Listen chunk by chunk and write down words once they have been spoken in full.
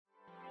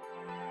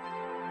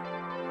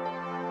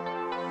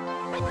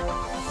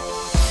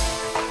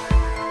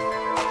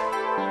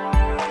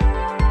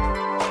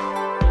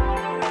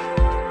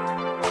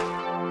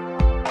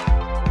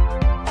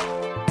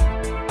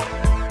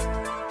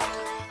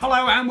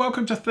and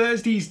welcome to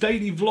Thursday's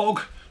daily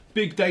vlog.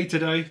 Big day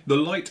today. The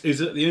light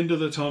is at the end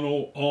of the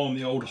tunnel on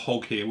the old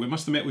hog here. We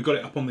must admit we got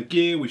it up on the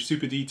gear. We've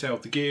super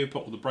detailed the gear,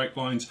 put all the brake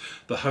lines,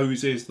 the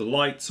hoses, the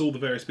lights, all the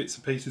various bits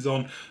and pieces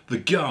on. The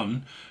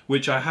gun,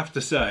 which I have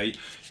to say,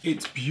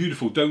 it's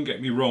beautiful. Don't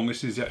get me wrong,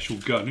 this is the actual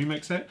gun. Who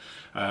makes it?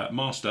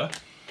 Master.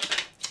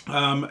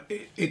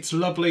 It's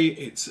lovely,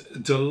 it's a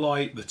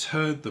delight, the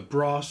turn, the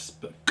brass,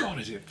 but God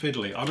is it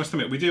fiddly. I must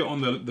admit, we do it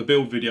on the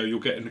build video you'll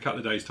get in a couple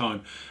of days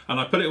time, and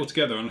I put it all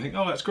together and I think,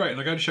 oh that's great, and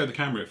I go to show the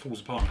camera, it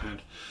falls apart in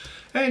hand.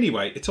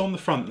 Anyway, it's on the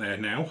front there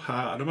now,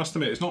 and I must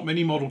admit, it's not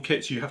many model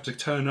kits you have to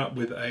turn up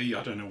with a,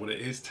 I don't know what it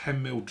is,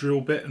 10mm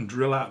drill bit and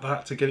drill out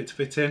that to get it to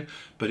fit in,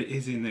 but it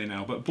is in there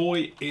now. But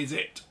boy is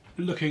it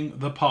looking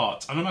the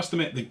part. And I must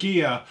admit, the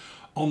gear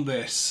on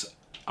this,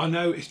 I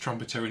know it's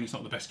trumpeter and it's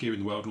not the best gear in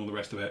the world and all the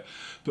rest of it,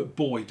 but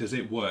boy does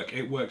it work.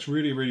 It works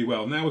really, really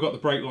well. Now we've got the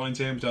brake lines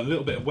in, we've done a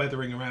little bit of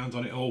weathering around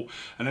on it all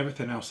and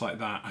everything else like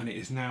that, and it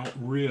is now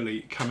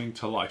really coming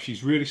to life.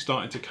 She's really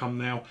starting to come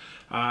now.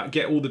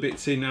 Get all the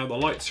bits in now, the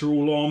lights are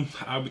all on.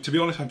 To be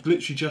honest, I've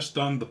literally just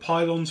done the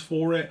pylons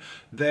for it.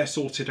 They're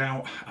sorted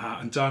out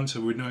and done,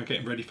 so we're now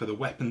getting ready for the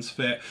weapons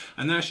fit.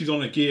 And now she's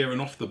on a gear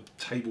and off the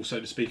table, so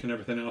to speak, and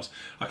everything else,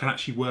 I can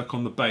actually work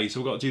on the bay. So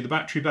we've got to do the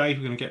battery bay.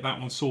 We're going to get that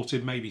one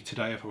sorted maybe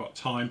today if I've got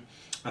time.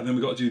 And then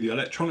we've got to do the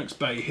electronics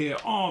bay here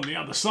on the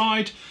other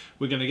side.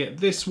 We're going to get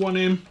this one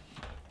in,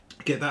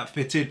 get that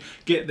fitted,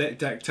 get that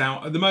decked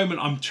out. At the moment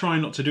I'm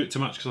trying not to do it too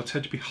much because I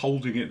tend to be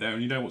holding it there,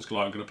 and you know what's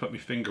like, I'm going to put my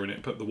finger in it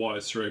and put the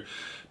wires through.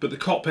 But the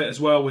cockpit as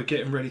well, we're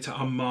getting ready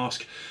to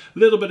unmask. A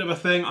little bit of a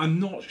thing, I'm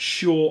not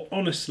sure,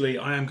 honestly,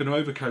 I am going to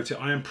overcoat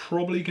it. I am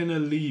probably going to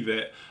leave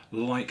it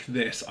like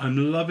this.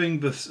 I'm loving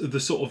the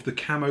sort of the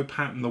camo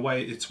pattern, the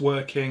way it's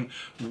working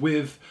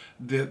with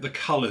the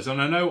colours. And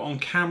I know on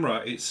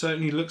camera it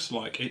certainly looks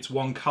like it's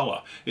one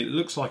colour. It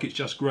looks like it's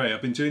just grey.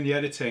 I've been doing the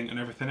editing and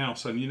everything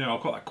else, and you know,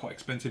 I've got that quite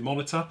expensive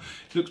monitor.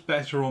 It looks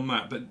better on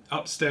that, but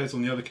upstairs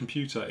on the other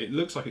computer it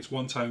looks like it's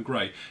one tone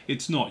grey.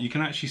 It's not. You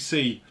can actually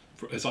see,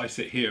 as I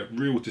sit here,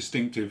 real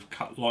distinctive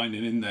cut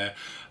lining in there.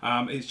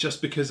 It's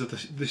just because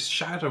of this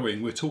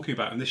shadowing we're talking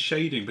about and this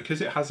shading,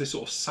 because it has this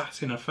sort of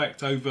satin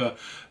effect over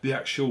the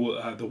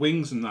actual the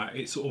wings and that,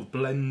 it sort of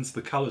blends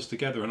the colours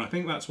together, and I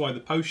think that's why the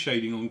post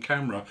shading on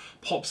camera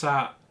pops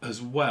out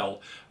as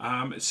well.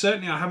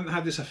 Certainly I haven't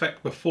had this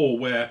effect before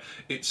where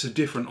it's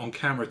different on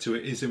camera to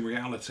it is in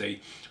reality,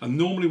 and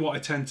normally what I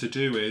tend to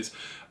do is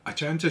I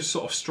tend to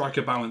sort of strike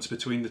a balance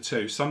between the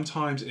two.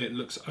 Sometimes it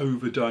looks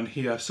overdone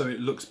here so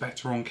it looks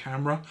better on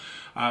camera,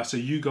 so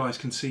you guys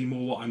can see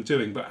more what I'm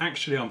doing, but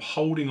actually I'm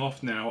holding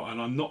off now and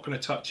I'm not going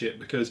to touch it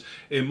because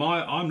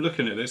I'm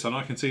looking at this and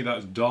I can see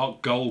that's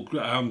dark gold,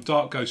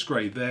 dark ghost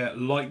grey there,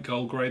 light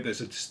gold grey.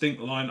 There's a distinct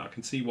line, I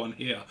can see one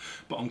here,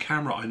 but on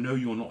camera I know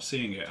you're not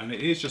seeing it, and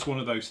it is just one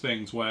of those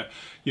things where,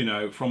 you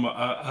know, from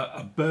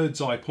a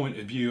bird's eye point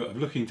of view of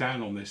looking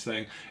down on this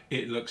thing,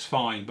 it looks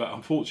fine, but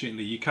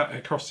unfortunately you cut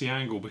across the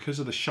angle, because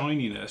of the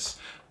shininess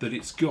that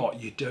it's got,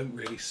 you don't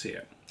really see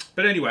it.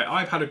 But anyway,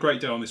 I've had a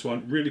great day on this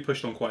one, really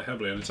pushed on quite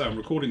heavily, and so I'm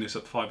recording this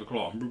at 5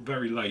 o'clock, I'm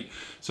very late,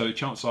 so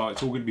chances are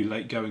it's all going to be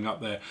late going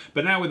up there.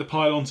 But now with the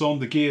pylons on,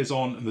 the gears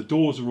on, and the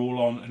doors are all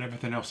on, and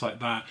everything else like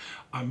that,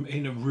 I'm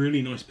in a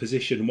really nice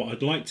position. And what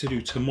I'd like to do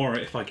tomorrow,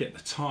 if I get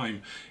the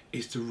time,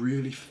 is to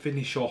really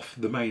finish off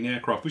the main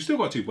aircraft. We've still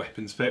got to do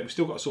weapons fit, we've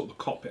still got to sort the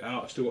cockpit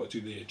out, I've still got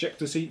to do the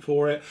ejector seat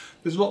for it.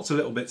 There's lots of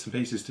little bits and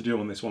pieces to do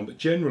on this one, but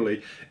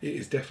generally it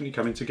is definitely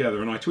coming together.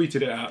 And I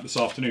tweeted it out this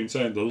afternoon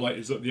saying the light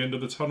is at the end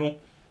of the tunnel.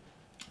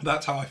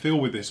 That's how I feel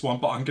with this one,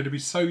 but I'm going to be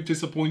so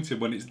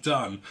disappointed when it's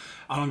done,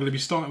 and I'm going to be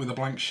starting with a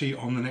blank sheet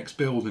on the next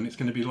build, and it's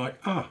going to be like,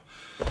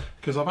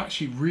 because I've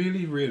actually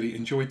really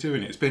enjoyed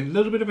doing it. It's been a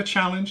little bit of a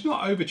challenge,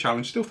 not over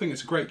challenge, still think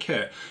it's a great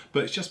kit,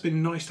 but it's just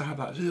been nice to have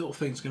that little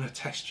thing that's going to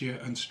test you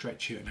and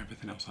stretch you and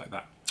everything else like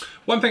that.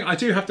 One thing I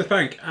do have to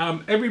thank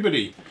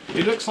everybody.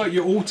 It looks like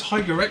you're all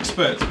Tiger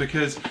experts,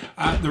 because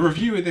the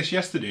review of this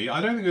yesterday,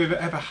 I don't think we've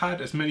ever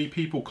had as many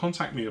people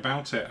contact me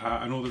about it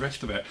and all the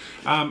rest of it.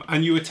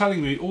 And you were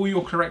telling me all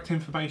your correct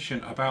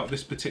information about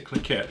this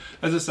particular kit.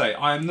 As I say,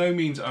 I am no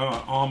means an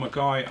armour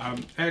guy.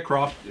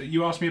 Aircraft,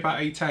 you ask me about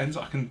A10s,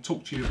 I can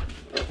talk to you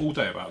all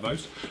day about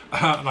those.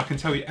 And I can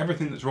tell you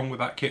everything that's wrong with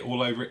that kit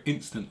all over it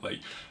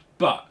instantly.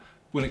 But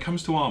when it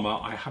comes to armour,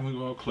 I haven't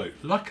got a clue.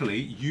 Luckily,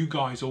 you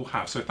guys all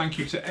have. So thank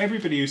you to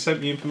everybody who sent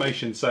me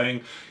information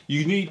saying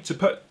you need to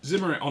put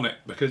Zimmerit on it,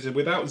 because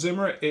without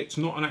Zimmerit, it's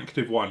not an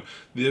active one.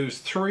 There was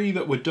 3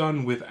 that were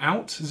done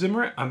without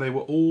Zimmerit, and they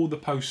were all the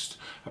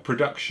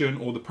post-production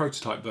or the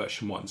prototype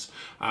version ones.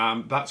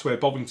 That's where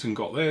Bovington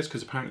got theirs,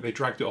 because apparently they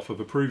dragged it off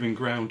of a proving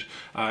ground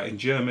in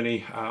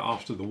Germany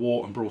after the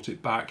war and brought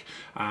it back.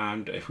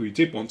 And if we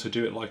did want to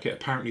do it like it,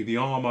 apparently the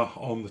armour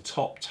on the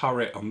top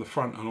turret, on the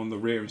front and on the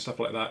rear and stuff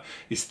like that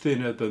is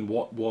thinner than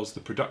what was the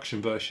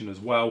production version as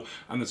well,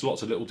 and there's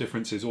lots of little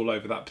differences all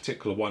over that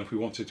particular one if we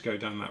wanted to go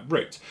down that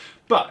route.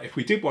 But if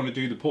we did want to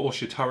do the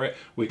Porsche turret,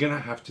 we're going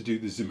to have to do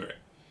the Zimmerit.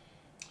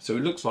 So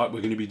it looks like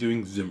we're going to be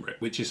doing Zimrit,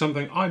 which is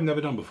something I've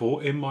never done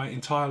before in my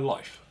entire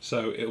life.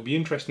 So it'll be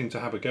interesting to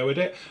have a go at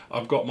it.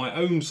 I've got my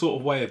own sort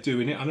of way of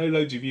doing it. I know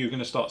loads of you are going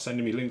to start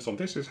sending me links on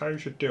this is how you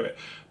should do it.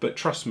 But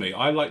trust me,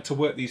 I like to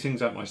work these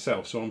things out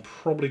myself. So I'm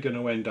probably going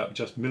to end up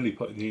just milli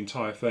putting the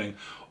entire thing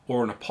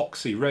or an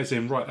epoxy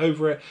resin right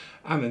over it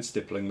and then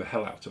stippling the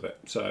hell out of it.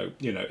 So,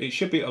 you know, it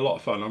should be a lot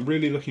of fun. I'm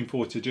really looking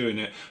forward to doing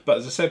it. But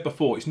as I said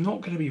before, it's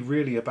not going to be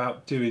really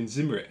about doing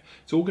Zimrit.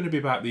 It's all going to be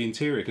about the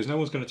interior because no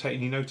one's going to take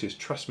any notice,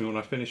 trust me, when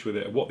I finish with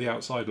it, what the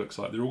outside looks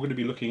like. They're all going to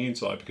be looking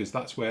inside because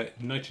that's where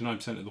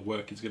 99% of the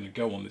work is going to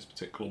go on this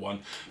particular one.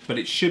 But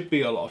it should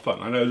be a lot of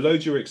fun. I know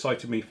loads of you are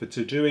excited me for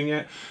doing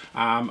it.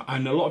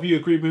 And a lot of you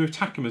agree with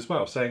Takum as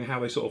well, saying how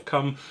they sort of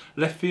come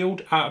left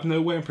field out of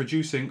nowhere and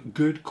producing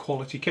good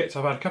quality kits.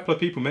 I've had a couple of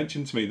people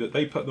mention to me that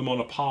they put them on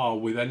a par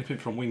with anything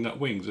from Wingnut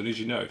Wings, and as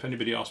you know, if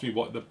anybody asks me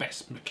what the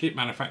best kit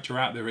manufacturer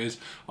out there is,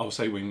 I'll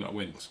say Wingnut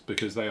Wings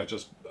because they are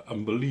just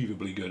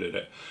unbelievably good at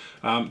it.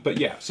 But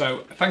yeah,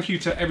 so thank you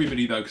to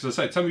everybody though, because as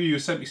I said, some of you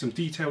have sent me some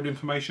detailed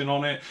information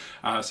on it,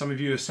 some of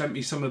you have sent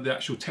me some of the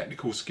actual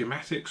technical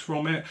schematics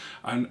from it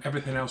and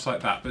everything else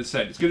like that. But as I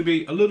said, it's going to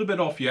be a little bit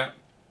off yet.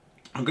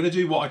 I'm going to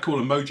do what I call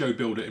a mojo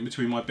builder in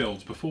between my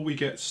builds. Before we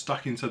get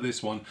stuck into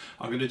this one,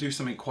 I'm going to do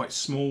something quite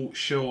small,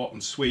 short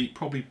and sweet,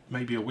 probably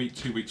maybe a week,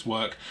 2 weeks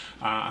work,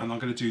 and I'm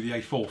going to do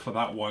the A4 for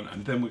that one,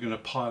 and then we're going to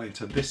pile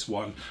into this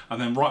one, and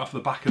then right off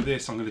the back of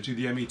this I'm going to do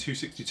the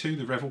ME262,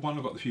 the Revel one.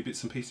 I've got a few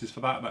bits and pieces for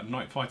that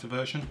Night Fighter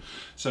version,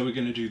 so we're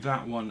going to do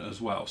that one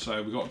as well.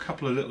 So we've got a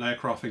couple of little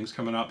aircraft things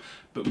coming up,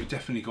 but we've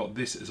definitely got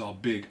this as our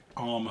big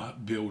armour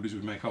build as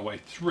we make our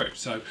way through,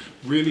 so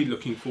really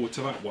looking forward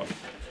to that one.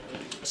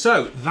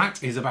 So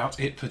that is about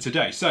it for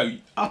today. So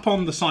up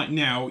on the site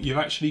now, you've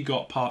actually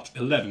got part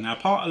 11. Now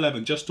part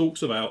 11 just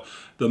talks about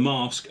the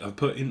mask of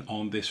putting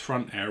on this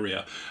front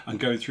area and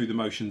going through the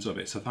motions of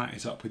it. So that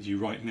is up with you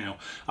right now.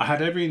 I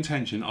had every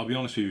intention, I'll be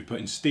honest with you,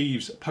 putting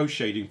Steve's post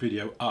shading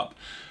video up.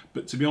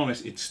 But to be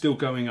honest, it's still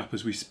going up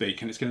as we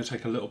speak, and it's going to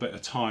take a little bit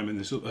of time, and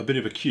there's a bit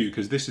of a queue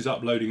because this is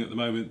uploading at the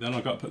moment. Then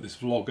I've got to put this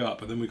vlog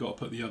up, and then we've got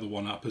to put the other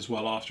one up as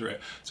well after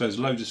it. So there's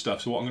loads of stuff.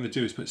 So what I'm going to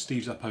do is put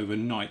Steve's up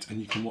overnight, and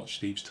you can watch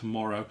Steve's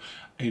tomorrow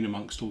in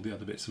amongst all the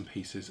other bits and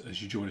pieces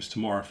as you join us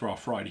tomorrow for our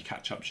Friday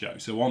catch-up show.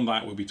 So on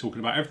that, we'll be talking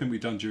about everything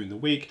we've done during the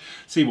week,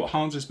 see what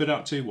Hans has been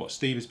up to, what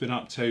Steve has been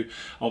up to,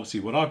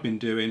 obviously what I've been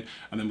doing,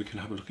 and then we can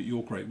have a look at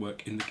your great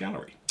work in the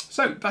gallery.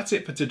 So that's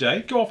it for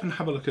today. Go off and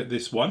have a look at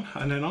this one,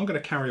 and then I'm going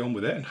to carry on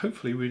with it, and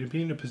hopefully we'll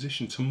be in a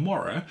position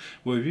tomorrow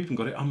where we've even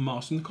got it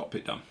unmasked and the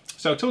cockpit done.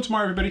 So till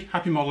tomorrow everybody,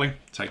 happy modelling,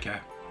 take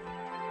care.